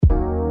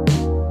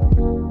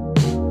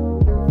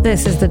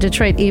This is the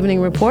Detroit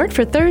Evening Report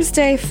for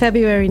Thursday,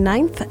 February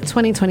 9th,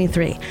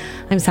 2023.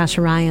 I'm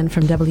Sasha Ryan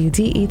from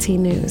WDET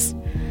News.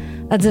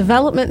 A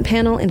development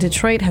panel in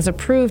Detroit has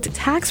approved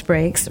tax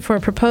breaks for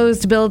a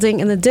proposed building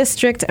in the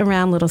district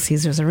around Little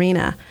Caesars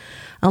Arena.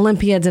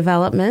 Olympia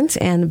Development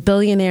and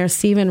billionaire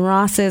Stephen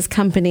Ross's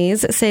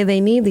companies say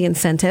they need the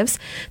incentives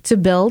to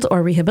build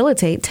or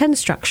rehabilitate 10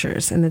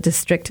 structures in the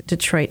district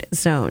Detroit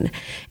zone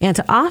and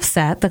to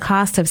offset the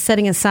cost of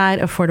setting aside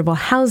affordable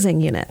housing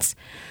units.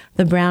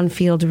 The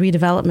Brownfield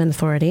Redevelopment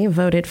Authority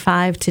voted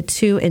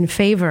 5-2 in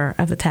favor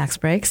of the tax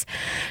breaks.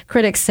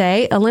 Critics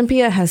say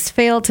Olympia has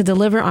failed to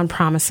deliver on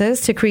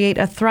promises to create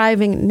a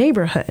thriving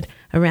neighborhood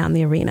around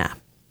the arena.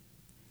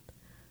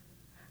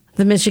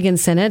 The Michigan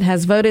Senate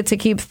has voted to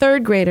keep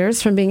third graders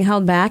from being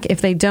held back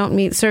if they don't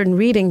meet certain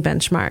reading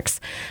benchmarks.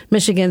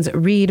 Michigan's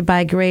Read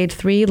by Grade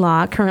 3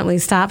 law currently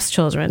stops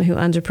children who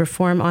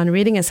underperform on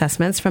reading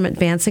assessments from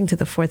advancing to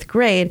the fourth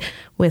grade,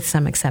 with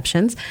some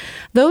exceptions.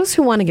 Those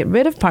who want to get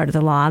rid of part of the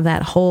law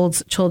that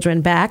holds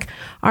children back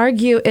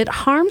argue it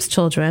harms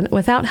children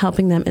without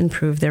helping them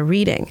improve their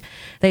reading.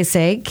 They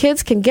say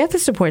kids can get the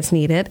supports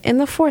needed in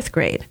the fourth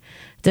grade.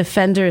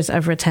 Defenders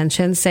of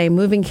retention say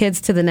moving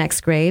kids to the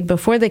next grade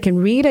before they can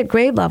read at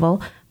grade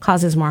level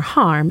causes more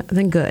harm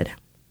than good.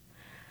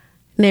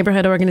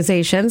 Neighborhood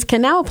organizations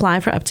can now apply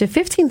for up to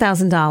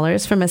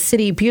 $15,000 from a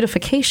city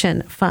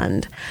beautification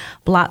fund.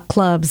 Block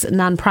clubs,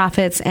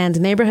 nonprofits, and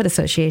neighborhood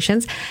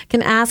associations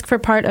can ask for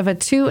part of a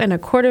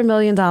 $2.25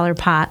 million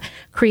pot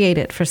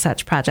created for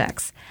such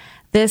projects.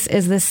 This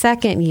is the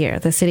second year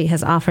the city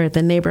has offered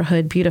the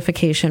Neighborhood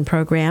Beautification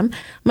Program.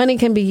 Money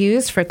can be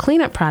used for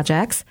cleanup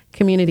projects,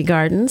 community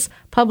gardens,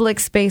 public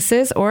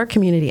spaces, or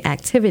community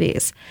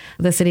activities.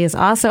 The city is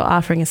also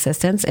offering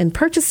assistance in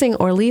purchasing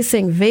or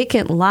leasing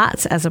vacant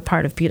lots as a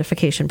part of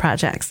beautification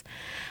projects.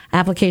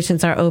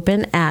 Applications are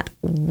open at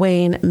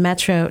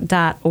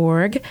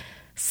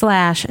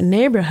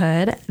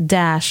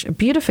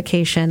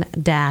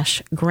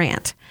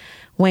waynemetro.org/neighborhood-beautification-grant.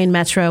 Wayne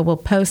Metro will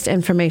post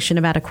information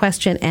about a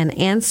question and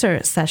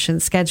answer session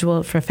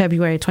scheduled for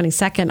February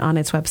 22nd on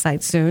its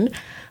website soon.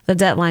 The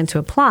deadline to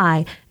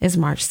apply is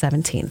March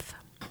 17th.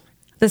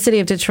 The City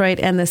of Detroit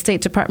and the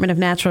State Department of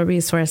Natural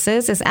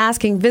Resources is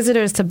asking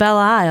visitors to Belle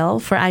Isle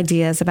for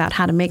ideas about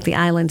how to make the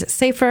island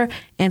safer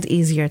and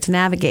easier to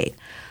navigate.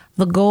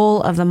 The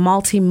goal of the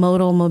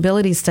multimodal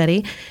mobility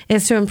study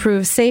is to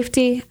improve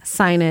safety,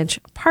 signage,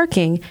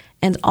 parking,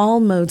 and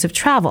all modes of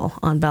travel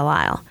on Belle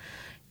Isle.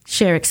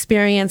 Share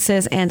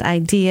experiences and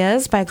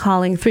ideas by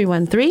calling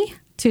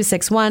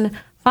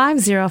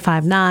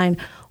 313-261-5059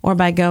 or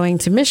by going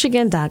to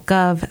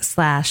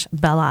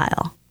michigan.gov/Belle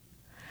Isle.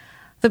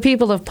 The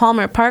people of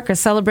Palmer Park are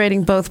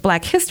celebrating both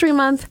Black History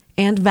Month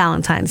and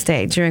Valentine's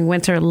Day during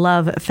Winter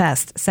Love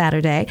Fest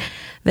Saturday.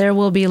 There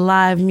will be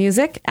live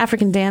music,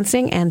 African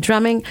dancing and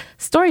drumming,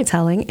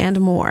 storytelling, and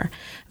more.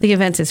 The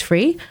event is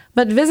free,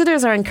 but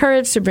visitors are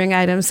encouraged to bring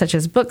items such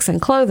as books and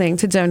clothing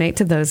to donate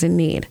to those in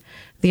need.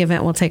 The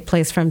event will take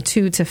place from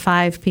 2 to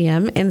 5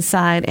 p.m.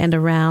 inside and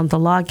around the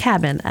log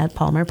cabin at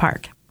Palmer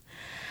Park.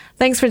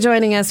 Thanks for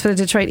joining us for the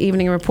Detroit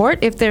Evening Report.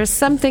 If there's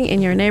something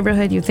in your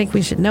neighborhood you think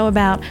we should know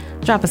about,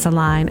 drop us a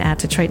line at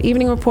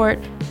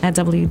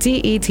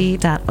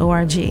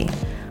DetroitEveningReport@WDET.org.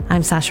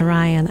 I'm Sasha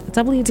Ryan,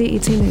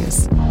 WDET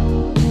News.